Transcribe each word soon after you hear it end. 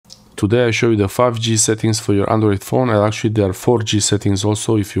today I show you the 5G settings for your Android phone, and actually there are 4G settings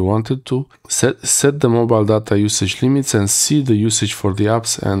also if you wanted to. Set the mobile data usage limits and see the usage for the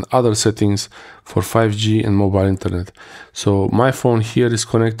apps and other settings for 5G and mobile internet. So my phone here is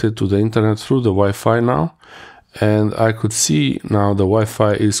connected to the internet through the Wi-Fi now, and I could see now the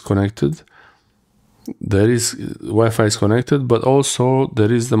Wi-Fi is connected. Wi-Fi is connected, but also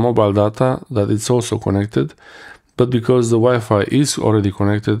there is the mobile data that it's also connected. But because the Wi-Fi is already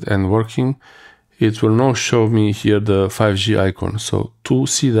connected and working, it will not show me here the 5G icon. So to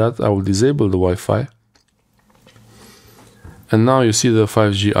see that, I will disable the Wi-Fi. And now you see the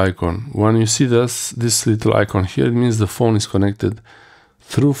 5G icon. When you see this little icon here, it means the phone is connected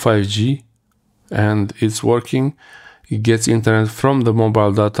through 5G and it's working. It gets internet from the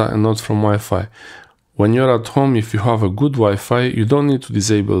mobile data and not from Wi-Fi. When you're at home, if you have a good Wi-Fi, you don't need to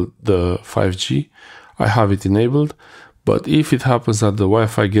disable the 5G. I have it enabled, but if it happens that the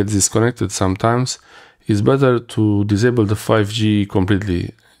Wi-Fi gets disconnected sometimes, it's better to disable the 5G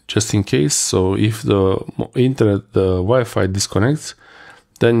completely, just in case. So if the Wi-Fi disconnects,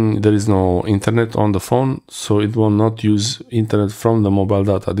 then there is no internet on the phone, so it will not use internet from the mobile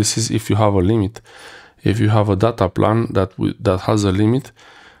data. This is if you have a limit. If you have a data plan that has a limit,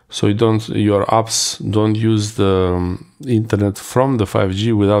 so your apps don't use the internet from the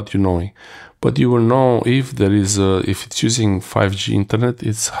 5G without you knowing. But you will know if if it's using 5G internet,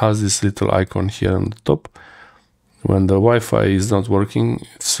 it has this little icon here on the top. When the Wi-Fi is not working,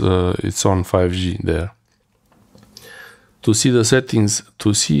 it's on 5G there. To see the settings,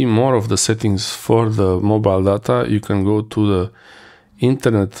 to see more of the settings for the mobile data, you can go to the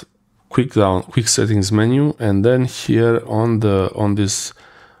Internet quick settings menu, and then here on this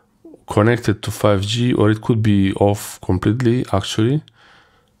connected to 5G, or it could be off completely actually.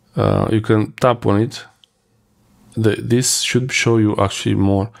 You can tap on it. This should show you actually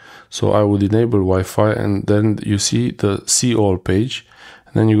more. So I would enable Wi-Fi, and then you see the see all page,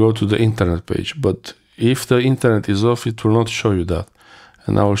 and then you go to the internet page. But if the internet is off, it will not show you that.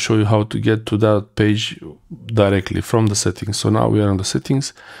 And I will show you how to get to that page directly from the settings. So now we are on the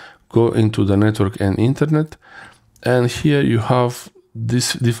settings, go into the network and internet, and here you have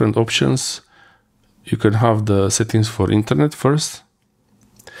these different options. You can have the settings for internet first.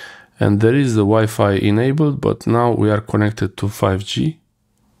 And there is the Wi-Fi enabled, but now we are connected to 5G.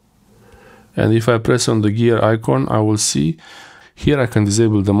 And if I press on the gear icon, I will see here I can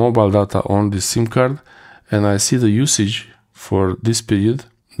disable the mobile data on this SIM card, and I see the usage for this period.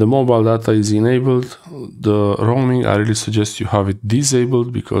 The mobile data is enabled. The roaming, I really suggest you have it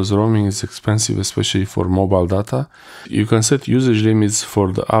disabled because roaming is expensive, especially for mobile data. You can set usage limits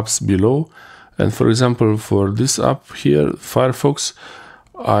for the apps below. And for example, for this app here, Firefox,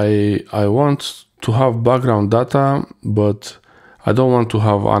 I want to have background data, but I don't want to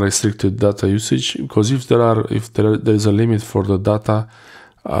have unrestricted data usage, because if there is a limit for the data,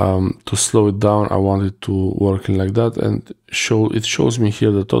 to slow it down, I want it to work like that, and it shows me here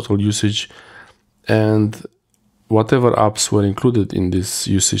the total usage and whatever apps were included in this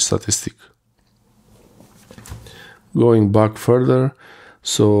usage statistic. Going back further,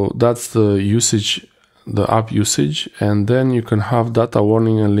 so that's the usage, the app usage, and then you can have data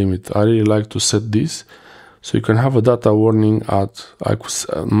warning and limit. I really like to set this, so you can have a data warning at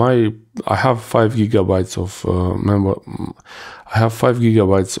I have 5 gigabytes of I have 5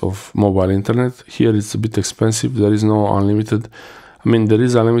 gigabytes of mobile internet. Here it's a bit expensive. There is no unlimited. I mean, there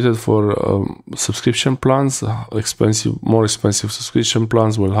is unlimited for subscription plans. More expensive subscription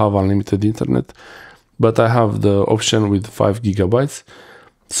plans will have unlimited internet, but I have the option with 5 gigabytes.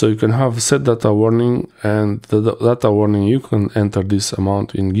 So you can have set data warning, and the data warning, you can enter this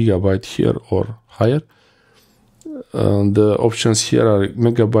amount in gigabyte here or higher. The options here are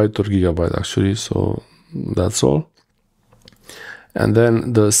megabyte or gigabyte actually, so that's all. And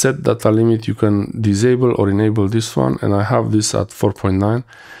then the set data limit, you can disable or enable this one, and I have this at 4.9.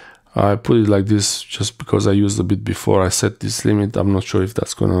 I put it like this just because I used a bit before I set this limit. I'm not sure if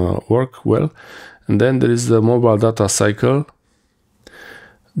that's gonna work well. And then there is the mobile data cycle.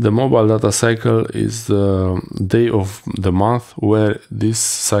 The mobile data cycle is the day of the month where this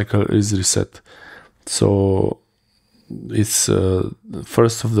cycle is reset. So it's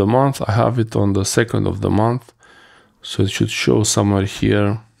first of the month. I have it on the 2nd of the month, so it should show somewhere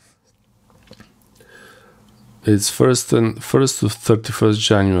here. It's 1st to 31st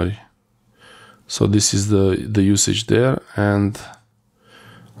January. So this is the usage there, and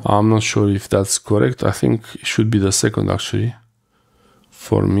I'm not sure if that's correct. I think it should be the 2nd actually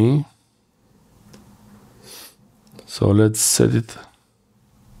for me. So let's set it.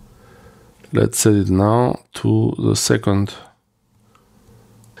 Let's set it now to the 2nd.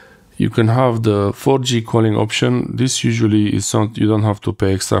 You can have the 4G calling option. This usually is not, you don't have to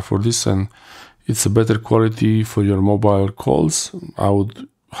pay extra for this, and it's a better quality for your mobile calls. I would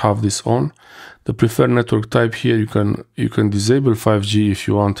have this on. The preferred network type here, you can disable 5G if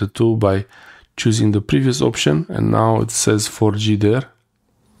you wanted to by choosing the previous option, and now it says 4G there.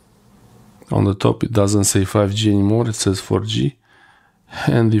 On the top it doesn't say 5G anymore, it says 4G.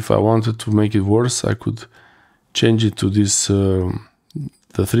 And if I wanted to make it worse, I could change it to this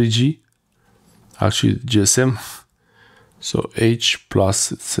the 3G, actually GSM. So H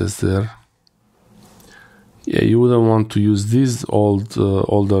plus it says there. Yeah, you wouldn't want to use these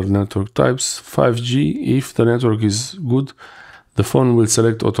older network types. 5G, if the network is good, the phone will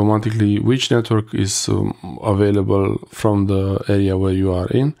select automatically which network is available from the area where you are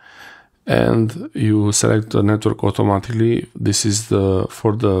in, and you select the network automatically. This is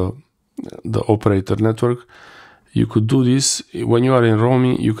for the operator network. You could do this when you are in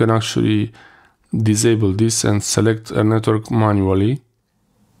roaming. You can actually disable this and select a network manually.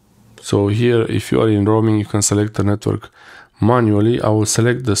 So here, if you are in roaming, you can select the network manually. I will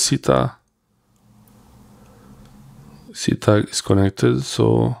select the CETA. CETA is connected,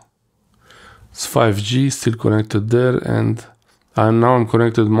 so it's 5G still connected there, and I'm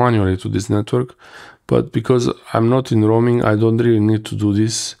connected manually to this network. But because I'm not in roaming, I don't really need to do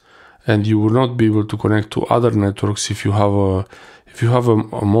this, and you will not be able to connect to other networks if you have a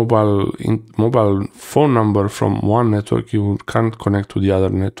mobile phone number from one network. You can't connect to the other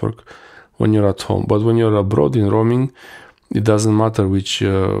network when you're at home. But when you're abroad in roaming, it doesn't matter which.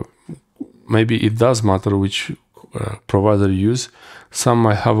 Maybe it does matter which provider you use. Some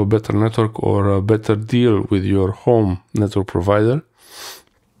might have a better network or a better deal with your home network provider.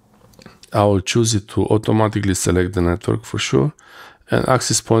 I will choose it to automatically select the network for sure. And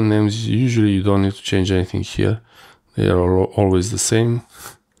access point names, usually you don't need to change anything here. They are always the same.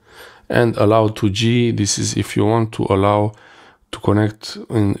 And allow 2G, this is if you want to allow to connect,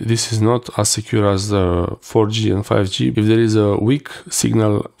 and this is not as secure as the 4G and 5G. If there is a weak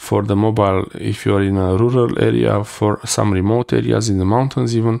signal for the mobile, if you are in a rural area, for some remote areas in the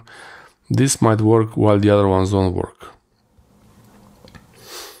mountains even, this might work while the other ones don't work.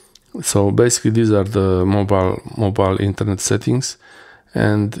 So basically these are the mobile internet settings.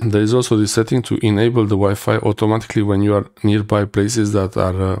 And there is also the setting to enable the Wi-Fi automatically when you are nearby places that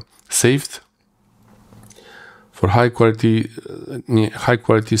are saved for high quality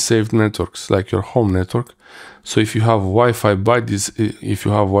saved networks, like your home network. So if you have Wi-Fi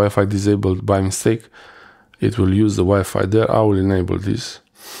disabled by mistake, it will use the Wi-Fi there. I will enable this.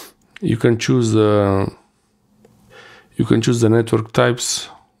 You can choose the network types,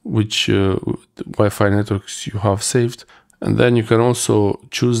 which Wi-Fi networks you have saved. And then you can also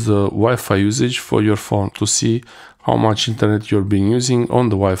choose the Wi-Fi usage for your phone to see how much internet you're being using on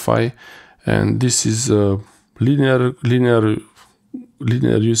the Wi-Fi. And this is linear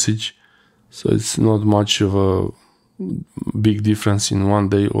usage, so it's not much of a big difference in one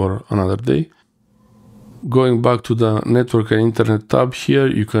day or another day. Going back to the network and internet tab, here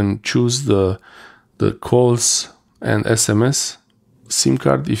you can choose the calls and SMS SIM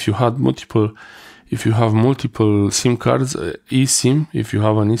card. If you have multiple SIM cards, eSIM, if you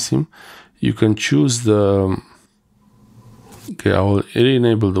have an eSIM, you can choose the. Okay, I will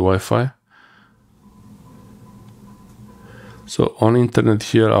re-enable the Wi-Fi. So on internet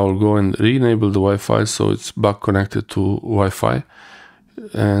here, I will go and re-enable the Wi-Fi, so it's back connected to Wi-Fi.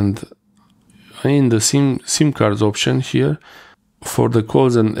 And in the SIM cards option here, for the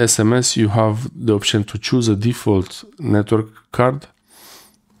calls and SMS, you have the option to choose a default network card.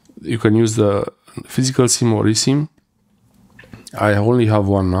 You can use the physical SIM or eSIM. I only have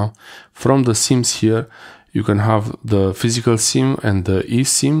one now. From the SIMs here, you can have the physical SIM and the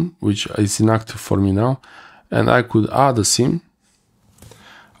eSIM, which is inactive for me now. And I could add a SIM.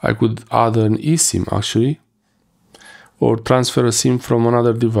 I could add an eSIM actually, or transfer a SIM from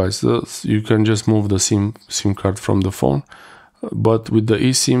another device. You can just move the SIM card from the phone. But with the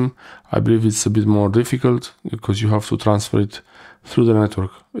eSIM, I believe it's a bit more difficult because you have to transfer it through the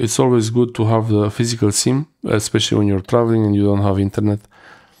network. It's always good to have the physical SIM, especially when you're traveling and you don't have internet.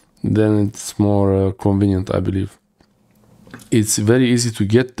 Then it's more convenient, I believe. It's very easy to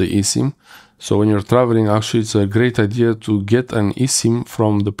get the eSIM. So when you're traveling, actually, it's a great idea to get an eSIM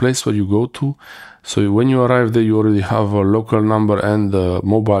from the place where you go to. So when you arrive there, you already have a local number and the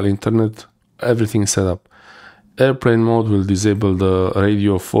mobile internet, everything set up. Airplane mode will disable the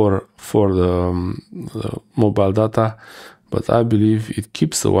radio for the mobile data, but I believe it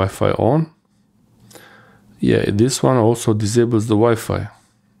keeps the Wi-Fi on. Yeah, this one also disables the Wi-Fi.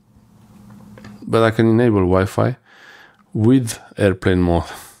 But I can enable Wi-Fi with airplane mode.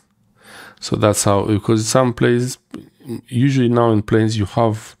 So that's how, because some planes, usually now in planes you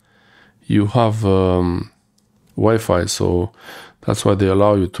have Wi-Fi, so that's why they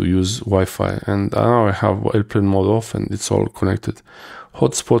allow you to use Wi-Fi. And now I have airplane mode off and it's all connected.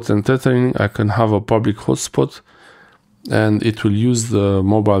 Hotspot and tethering, I can have a public hotspot and it will use the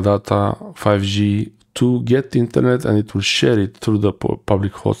mobile data 5G to get internet, and it will share it through the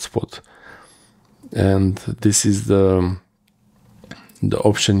public hotspot. And this is the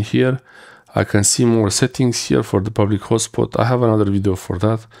option here. I can see more settings here for the public hotspot. I have another video for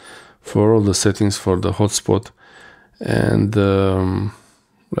that, for all the settings for the hotspot. And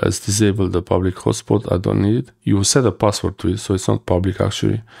let's disable the public hotspot. I don't need it. You set a password to it, so it's not public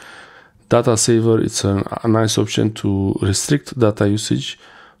actually. Data saver, it's a nice option to restrict data usage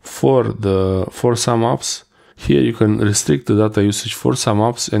for some apps. Here you can restrict the data usage for some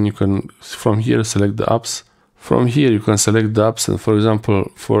apps, and you can from here select the apps. From here you can select the apps, and for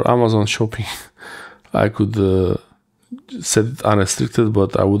example for Amazon shopping I could set it unrestricted,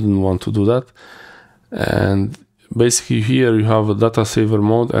 but I wouldn't want to do that. And basically here you have a data saver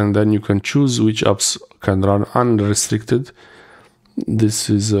mode, and then you can choose which apps can run unrestricted. This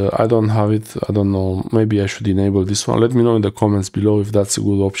is I don't have it, I don't know, maybe I should enable this one. Let me know in the comments below if that's a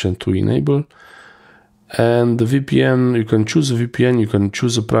good option to enable. And the VPN, you can choose a VPN, you can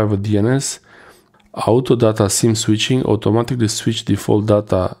choose a private DNS. Auto data SIM switching, automatically switch default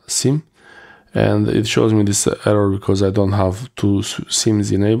data SIM, and it shows me this error because I don't have two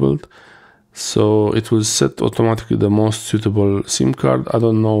SIMs enabled. So it will set automatically the most suitable SIM card. I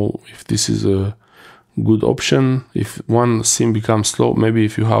don't know if this is a good option. If one SIM becomes slow, maybe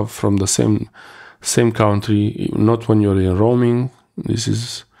if you have from the same country, not when you're in roaming. This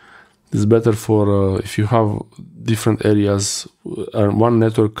is better for if you have different areas. One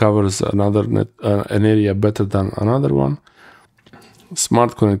network covers an area better than another one.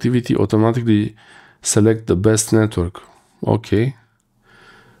 Smart connectivity, automatically select the best network. Okay.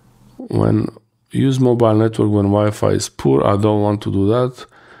 When use mobile network when Wi-Fi is poor, I don't want to do that.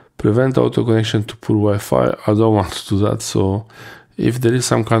 Prevent auto connection to poor Wi-Fi, I don't want to do that. So if there is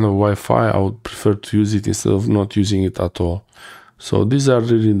some kind of Wi-Fi, I would prefer to use it instead of not using it at all. So these are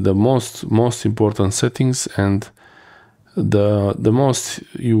really the most important settings, and the most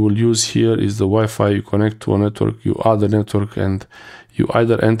you will use here is the Wi-Fi. You connect to a network, you add a network, and you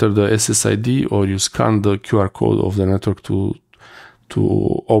either enter the SSID or you scan the QR code of the network to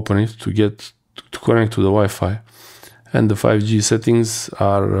open it, to connect to the Wi-Fi. And the 5G settings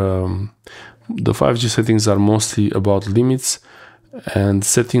are mostly about limits and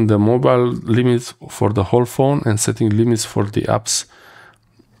setting the mobile limits for the whole phone and setting limits for the apps.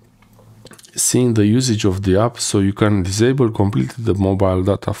 Seeing the usage of the app, so you can disable completely the mobile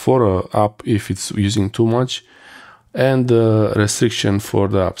data for an app if it's using too much, and the restriction for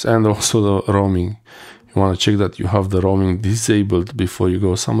the apps, and also the roaming. You want to check that you have the roaming disabled before you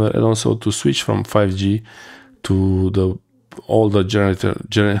go somewhere, and also to switch from 5G to the older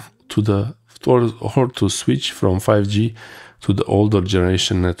or to switch from 5G to the older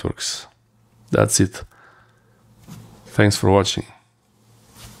generation networks. That's it. Thanks for watching.